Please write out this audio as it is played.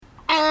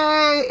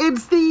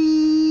It's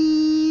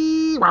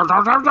the...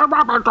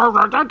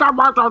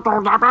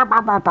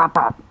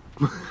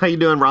 How you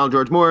doing, Ronald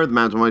George Moore, the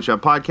Mountain Wine Shop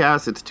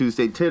Podcast. It's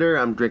Tuesday Titter.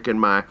 I'm drinking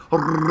my...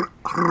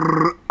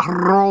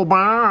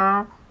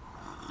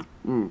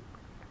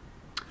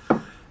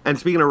 And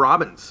speaking of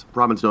Robin's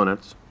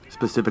Donuts,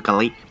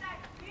 specifically,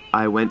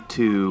 I went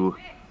to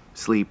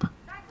sleep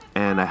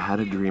and I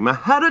had a dream. I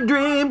had a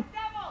dream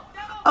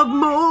of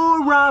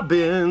more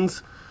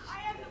Robins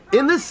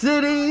in the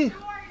city.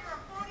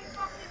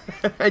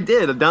 I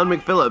did. Down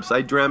McPhillips.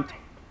 I dreamt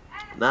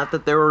not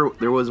that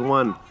there was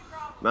one,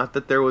 not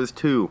that there was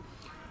two,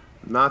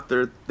 not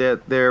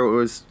that there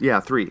was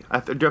three. I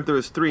dreamt there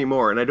was three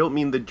more, and I don't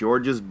mean the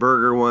George's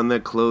Burger one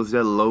that closed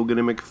at Logan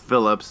and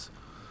McPhillips.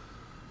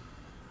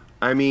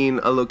 I mean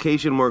a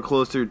location more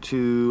closer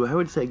to, I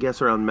would say, I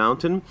guess around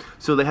Mountain.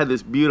 So they had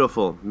this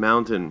beautiful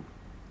Mountain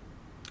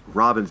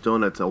Robin's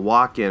Donuts, a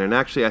walk-in, and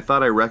actually I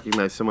thought I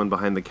recognized someone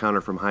behind the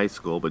counter from high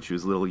school, but she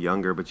was a little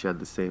younger, but she had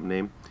the same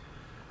name.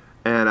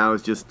 And I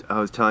was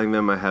telling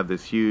them I have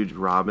this huge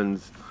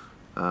Robin's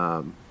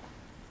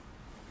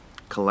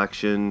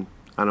collection.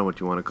 I don't know what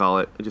you want to call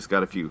it. I just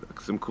got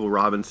some cool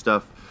Robin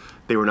stuff.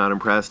 They were not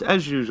impressed,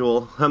 as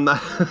usual. I'm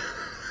not.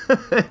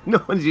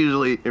 No one's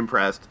usually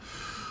impressed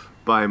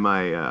by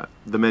my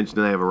the mention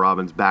that I have a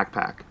Robin's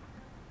backpack.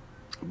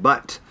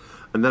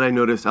 And then I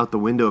noticed out the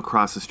window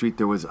across the street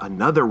there was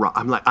another.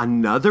 I'm like,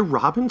 another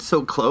Robin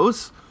so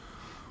close?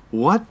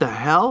 What the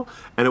hell?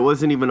 And it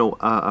wasn't even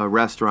a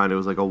restaurant. It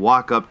was like a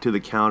walk up to the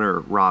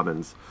counter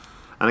Robin's.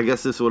 And I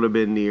guess this would have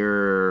been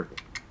near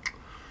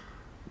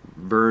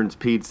Vern's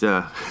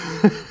Pizza.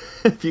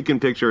 If you can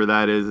picture where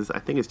that is. I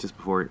think it's just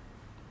before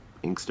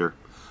Inkster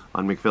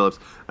on McPhillips.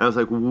 And I was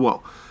like,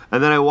 whoa.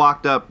 And then I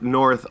walked up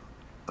north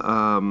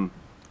on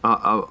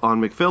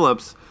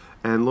McPhillips,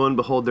 and lo and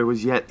behold, there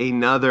was yet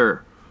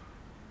another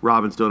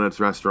Robin's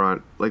Donuts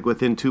restaurant, like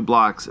within 2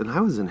 blocks, and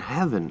I was in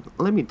heaven.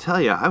 Let me tell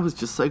you, I was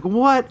just like,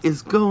 what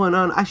is going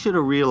on? I should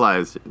have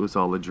realized it was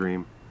all a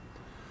dream.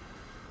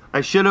 I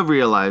should have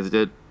realized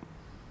it,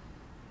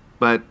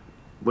 but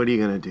what are you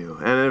going to do?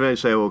 And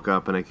eventually I woke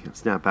up and I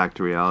snapped back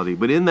to reality.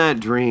 But in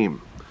that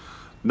dream,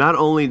 not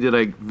only did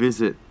I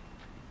visit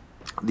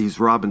these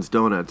Robin's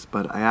Donuts,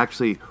 but I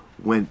actually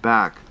went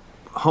back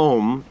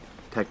home,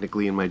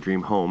 technically in my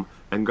dream home,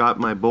 and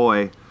got my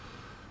boy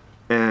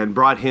and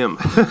brought him.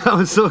 I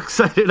was so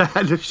excited I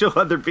had to show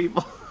other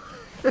people.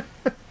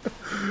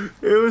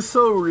 It was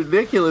so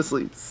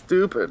ridiculously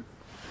stupid.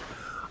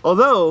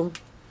 Although,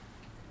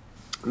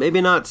 maybe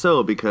not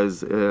so,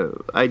 because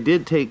I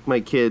did take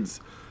my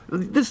kids.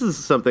 This is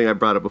something I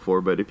brought up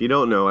before, but if you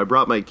don't know, I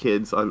brought my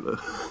kids on...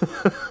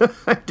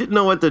 I didn't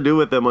know what to do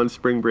with them on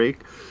spring break.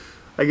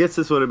 I guess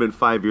this would have been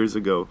 5 years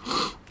ago.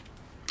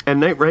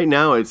 And right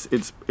now, it's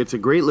a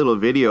great little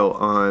video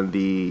on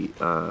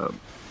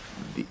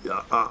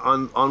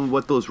on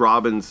what those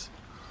Robins,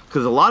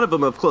 because a lot of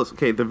them have closed.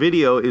 Okay, the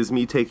video is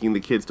me taking the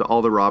kids to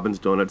all the Robin's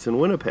Donuts in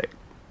Winnipeg,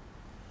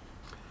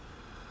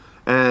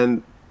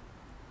 and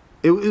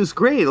it was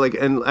great.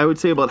 And I would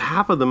say about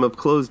half of them have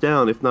closed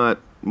down, if not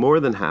more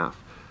than half.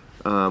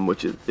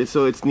 Which is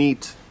so it's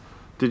neat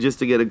to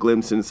get a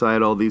glimpse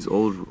inside all these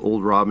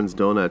old Robin's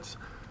Donuts,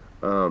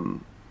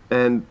 and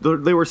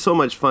they were so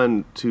much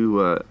fun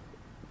to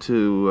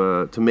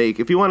make.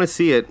 If you want to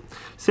see it,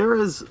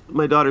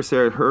 my daughter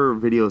Sarah, her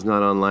video is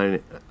not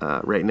online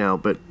right now,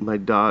 but my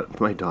son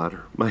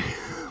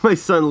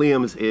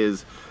Liam's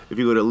is. If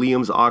you go to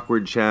Liam's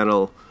Awkward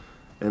channel,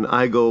 and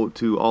I go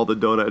to all the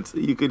donuts,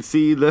 you could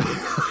see the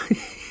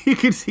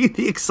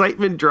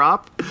excitement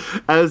drop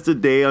as the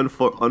day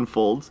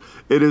unfolds.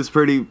 It is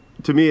pretty,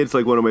 to me, it's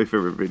like one of my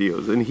favorite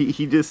videos, and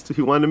he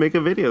wanted to make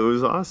a video. It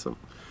was awesome.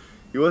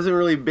 He wasn't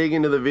really big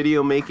into the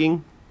video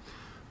making,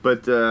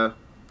 but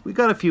we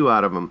got a few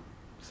out of him.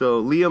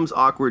 So Liam's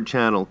Awkward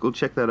channel, go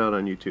check that out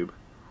on YouTube.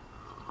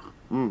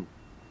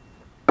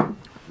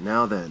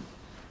 Now then,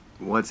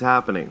 what's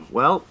happening?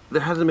 Well,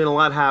 there hasn't been a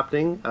lot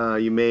happening.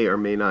 You may or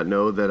may not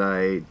know that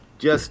I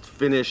just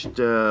finished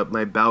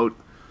my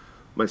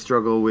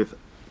struggle with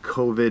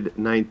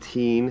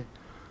COVID-19.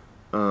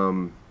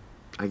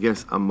 I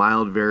guess a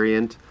mild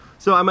variant.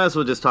 So I might as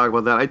well just talk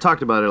about that. I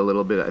talked about it a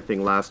little bit, I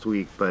think, last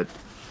week, but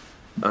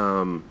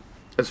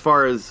as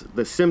far as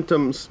the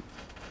symptoms,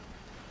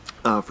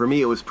 for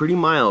me, it was pretty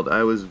mild.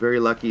 I was very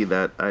lucky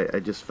that I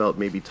just felt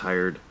maybe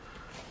tired.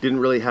 Didn't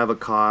really have a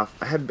cough.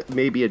 I had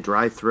maybe a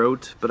dry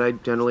throat, but I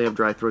generally have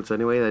dry throats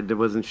anyway. I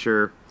wasn't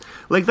sure.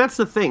 Like, that's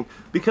the thing.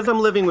 Because I'm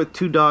living with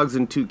 2 dogs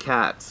and 2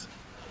 cats,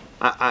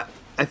 I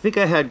think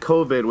I had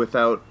COVID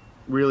without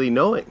really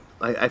knowing.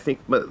 I think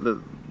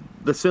the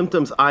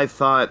symptoms I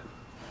thought...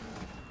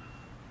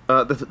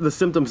 the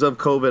symptoms of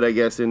COVID, I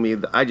guess, in me,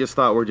 I just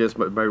thought were just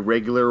my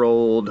regular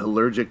old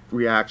allergic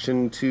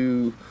reaction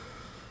to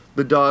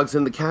the dogs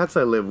and the cats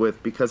I live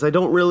with, because I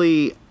don't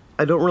like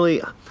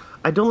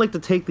to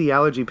take the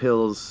allergy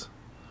pills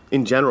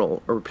in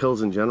general, or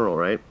pills in general,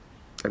 right?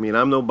 I mean,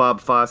 I'm no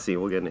Bob Fosse,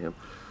 we'll get into him.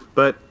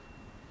 But,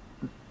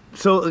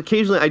 so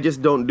occasionally I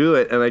just don't do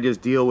it, and I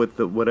just deal with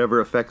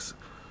whatever effects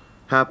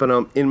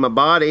happen in my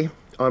body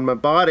on my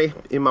body,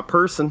 in my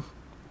person.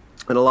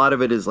 And a lot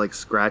of it is like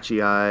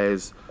scratchy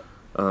eyes,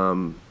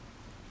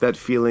 that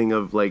feeling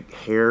of like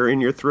hair in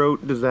your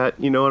throat. Does that,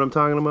 you know what I'm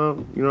talking about?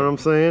 You know what I'm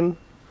saying?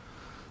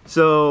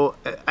 So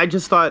I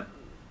just thought,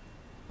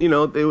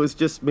 it was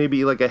just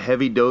maybe like a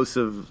heavy dose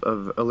of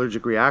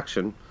allergic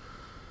reaction.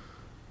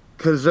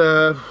 Because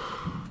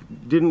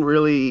didn't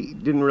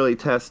really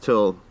test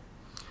till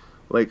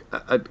like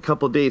a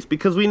couple days.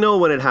 Because we know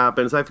when it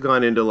happens. I've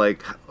gone into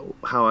like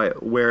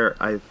where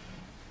I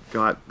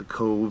got the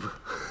cove.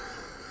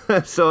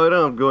 So I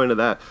don't go into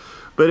that.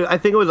 But I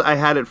think I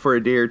had it for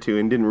a day or two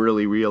and didn't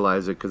really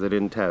realize it because I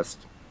didn't test.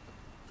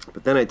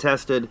 But then I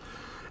tested.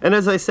 And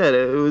as I said,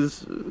 it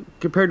was,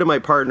 compared to my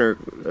partner,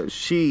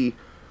 she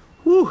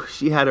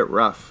had it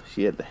rough.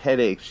 She had the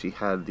headache. She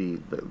had the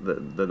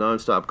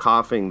nonstop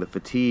coughing, the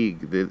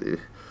fatigue.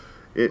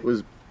 It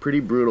was pretty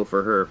brutal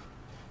for her.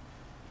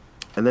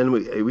 And then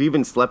we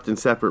even slept in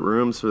separate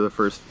rooms for the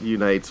first few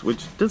nights,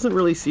 which doesn't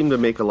really seem to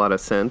make a lot of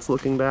sense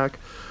looking back.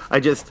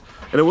 And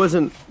it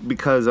wasn't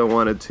because I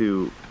wanted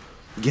to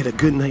get a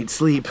good night's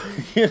sleep.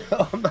 It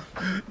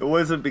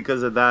wasn't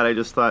because of that. I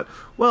just thought,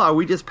 well, are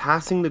we just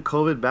passing the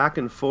COVID back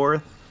and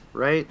forth,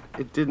 right?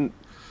 It didn't.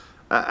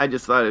 I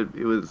just thought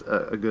it was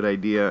a good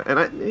idea. And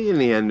in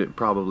the end, it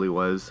probably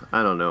was.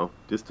 I don't know,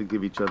 just to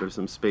give each other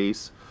some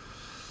space.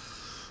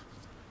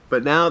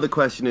 But now the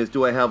question is,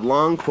 do I have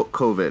long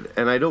COVID?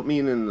 And I don't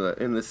mean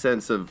in the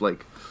sense of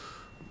like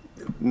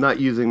not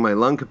using my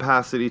lung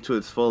capacity to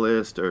its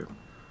fullest or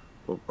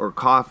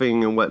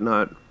coughing and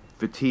whatnot,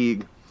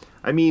 fatigue.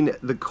 I mean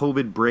the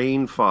COVID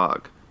brain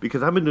fog,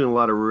 because I've been doing a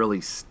lot of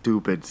really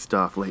stupid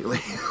stuff lately.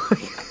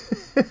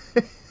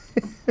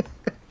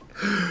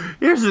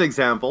 Here's an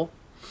example.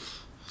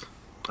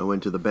 I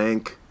went to the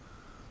bank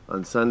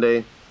on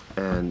Sunday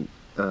and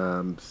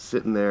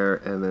sitting there,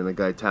 and then a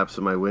guy taps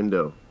on my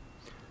window.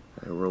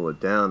 I roll it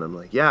down. I'm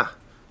like, yeah.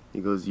 He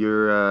goes,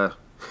 you're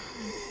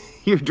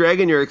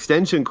dragging your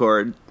extension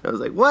cord. I was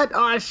like, what?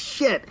 Oh,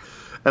 shit.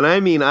 And I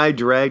mean, I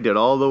dragged it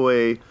all the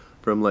way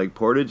from like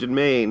Portage in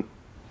Maine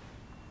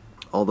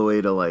all the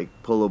way to like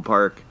Polo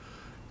Park.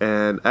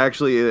 And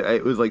actually,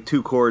 it was like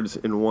 2 cords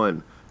in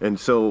one. And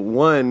so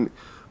one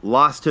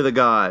lost to the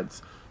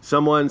gods.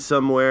 Someone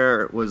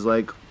somewhere was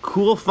like,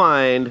 cool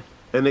find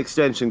an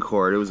extension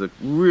cord. It was a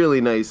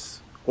really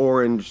nice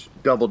orange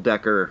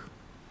double-decker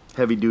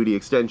heavy-duty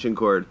extension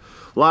cord.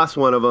 Lost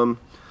one of them.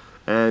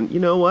 And you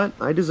know what?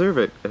 I deserve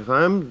it. If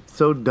I'm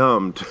so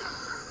dumb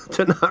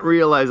to not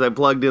realize I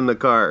plugged in the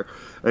car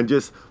and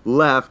just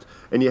left,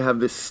 and you have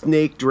this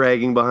snake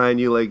dragging behind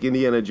you like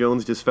Indiana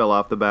Jones just fell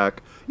off the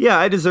back. Yeah,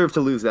 I deserve to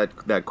lose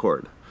that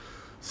cord.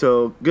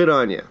 So, good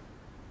on you.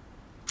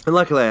 And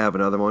luckily I have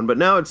another one, but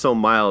now it's so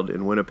mild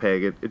in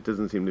Winnipeg, it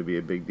doesn't seem to be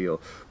a big deal.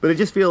 But I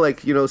just feel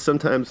like,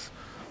 sometimes,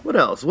 what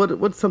else?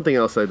 What's something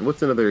else?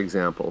 What's another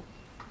example?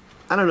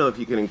 I don't know if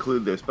you can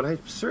include this, but I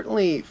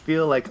certainly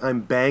feel like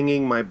I'm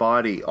banging my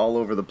body all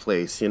over the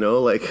place,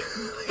 like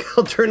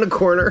I'll turn the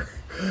corner.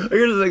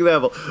 Here's an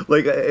example.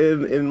 Like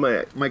in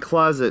my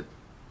closet,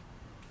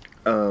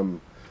 I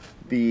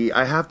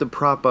have to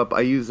prop up.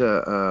 I use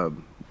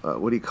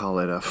what do you call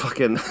it? A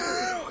fucking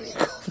what do you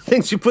call the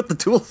things you put the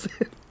tools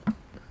in?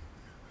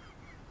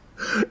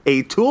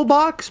 A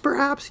toolbox,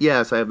 perhaps?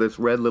 Yes, I have this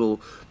red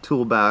little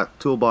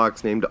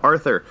toolbox named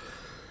Arthur.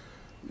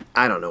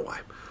 I don't know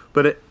why,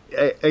 but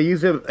I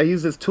use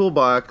this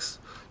toolbox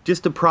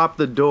just to prop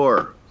the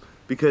door,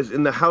 because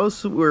in the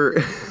house that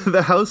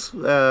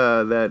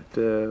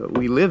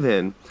we live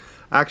in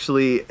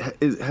actually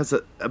has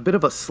a bit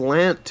of a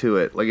slant to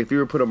it. Like if you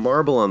were to put a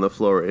marble on the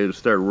floor, it would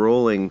start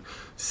rolling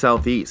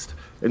southeast,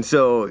 and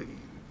so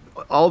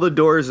all the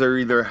doors are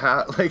either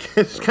like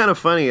it's kind of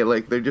funny.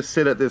 Like they just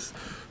sit at this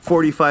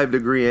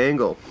 45-degree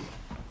angle.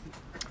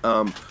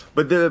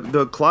 But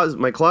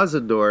my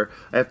closet door,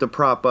 I have to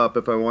prop up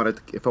if I want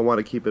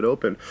to keep it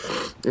open,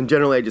 and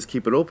generally I just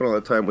keep it open all the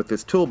time with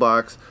this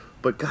toolbox.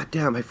 But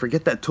goddamn, I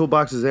forget that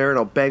toolbox is there, and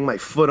I'll bang my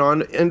foot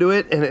into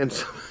it, and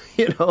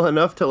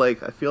enough to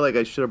like I feel like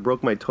I should have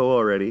broke my toe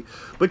already.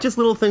 But just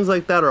little things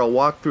like that, or I'll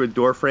walk through a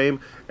door frame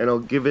and I'll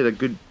give it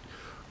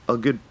a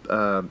good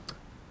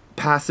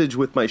passage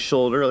with my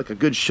shoulder, like a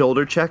good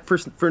shoulder check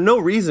for no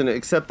reason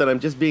except that I'm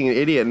just being an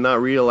idiot and not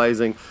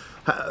realizing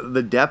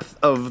the depth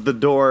of the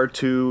door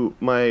to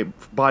my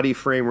body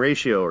frame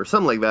ratio or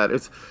something like that.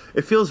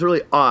 It feels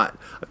really odd.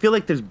 I feel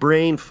like there's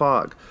brain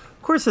fog.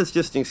 Of course, that's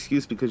just an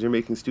excuse because you're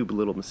making stupid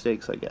little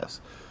mistakes, I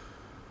guess.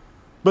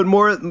 But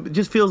it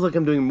just feels like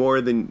I'm doing more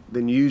than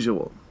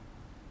usual.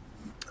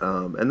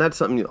 And that's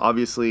something,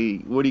 obviously,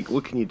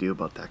 what can you do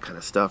about that kind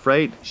of stuff,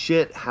 right?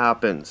 Shit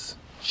happens.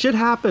 Shit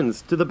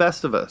happens to the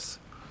best of us.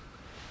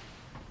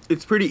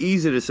 It's pretty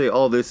easy to say,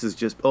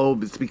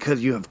 it's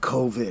because you have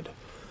COVID.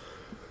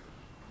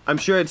 I'm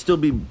sure I'd still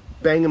be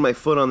banging my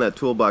foot on that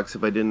toolbox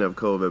if I didn't have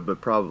COVID,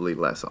 but probably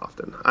less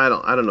often. I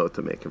don't know what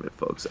to make of it,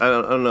 folks. I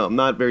don't know. I'm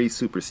not very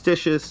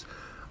superstitious.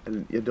 I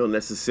don't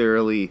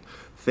necessarily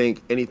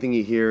think anything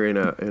you hear in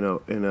a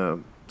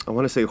I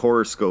want to say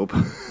horoscope,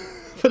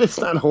 but it's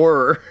not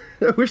horror.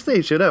 I wish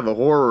they should have a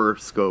horror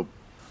scope.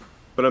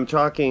 But I'm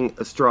talking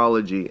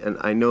astrology, and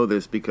I know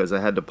this because I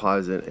had to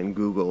pause it and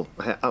Google.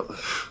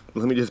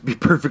 Let me just be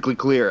perfectly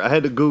clear. I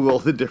had to Google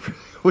the different,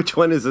 which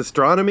one is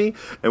astronomy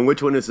and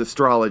which one is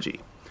astrology.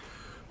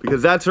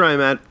 Because that's where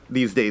I'm at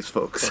these days,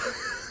 folks.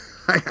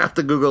 I have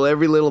to Google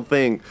every little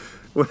thing.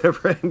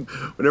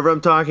 Whenever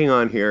I'm talking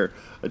on here,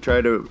 I try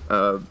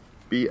to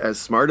be as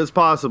smart as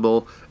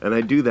possible, and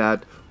I do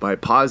that by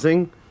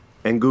pausing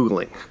and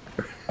Googling.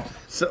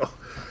 So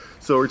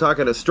we're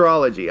talking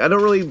astrology. I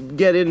don't really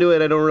get into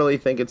it. I don't really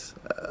think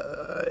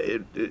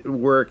it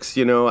works.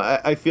 You know,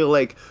 I feel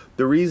like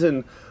the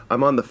reason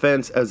I'm on the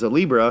fence as a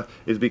Libra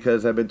is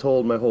because I've been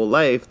told my whole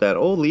life that,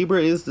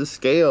 Libra is the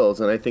scales,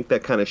 and I think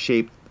that kind of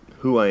shaped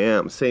who I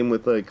am. Same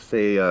with, like,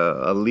 say,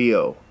 a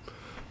Leo.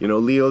 You know,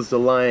 Leo's the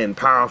lion,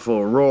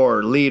 powerful,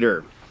 roar,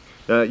 leader.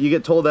 You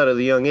get told that at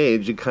a young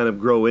age, you kind of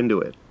grow into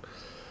it.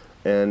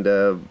 And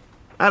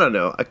I don't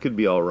know. I could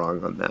be all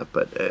wrong on that,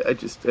 but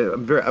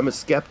I'm a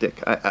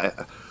skeptic.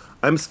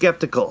 I'm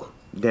skeptical.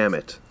 Damn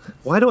it.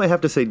 Why do I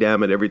have to say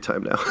damn it every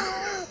time now?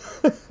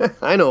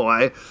 I know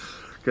why.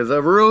 Because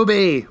of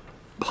Ruby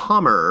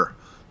Palmer.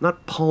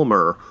 Not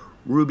Palmer.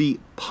 Ruby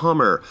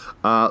Palmer.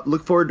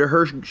 Look forward to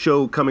her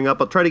show coming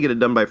up. I'll try to get it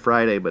done by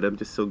Friday, but I'm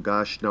just so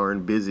gosh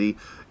darn busy.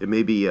 It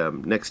may be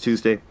next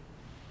Tuesday,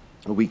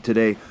 a week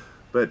today.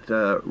 But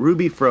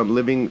Ruby from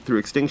Living Through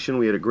Extinction,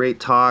 we had a great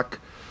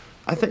talk.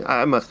 I think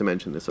I must have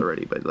mentioned this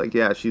already,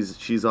 but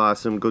she's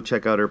awesome. Go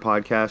check out her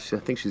podcast. I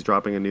think she's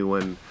dropping a new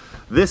one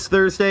this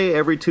Thursday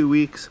every 2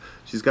 weeks.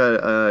 She's got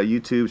a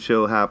YouTube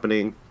show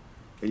happening,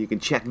 and you can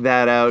check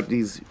that out.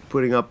 He's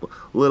putting up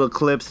little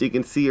clips. You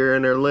can see her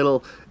in her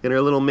little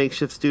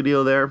makeshift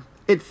studio there.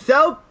 It's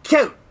so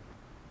cute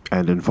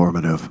and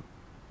informative.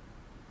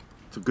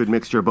 It's a good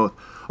mixture of both.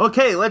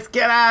 Okay, let's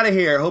get out of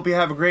here. Hope you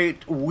have a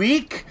great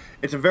week.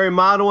 It's a very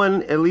mild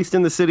one, at least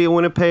in the city of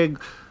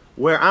Winnipeg,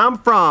 where I'm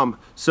from.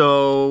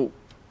 So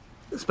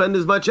spend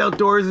as much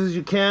outdoors as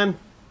you can.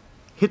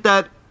 Hit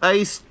that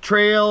ice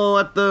trail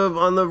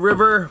on the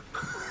river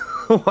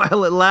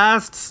while it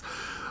lasts.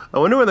 I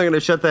wonder when they're going to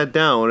shut that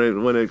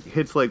down when it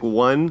hits like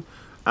 1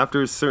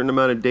 after a certain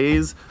amount of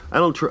days.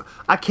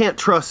 I can't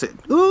trust it.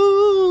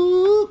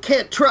 Ooh,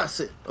 can't trust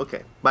it.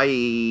 Okay,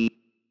 bye.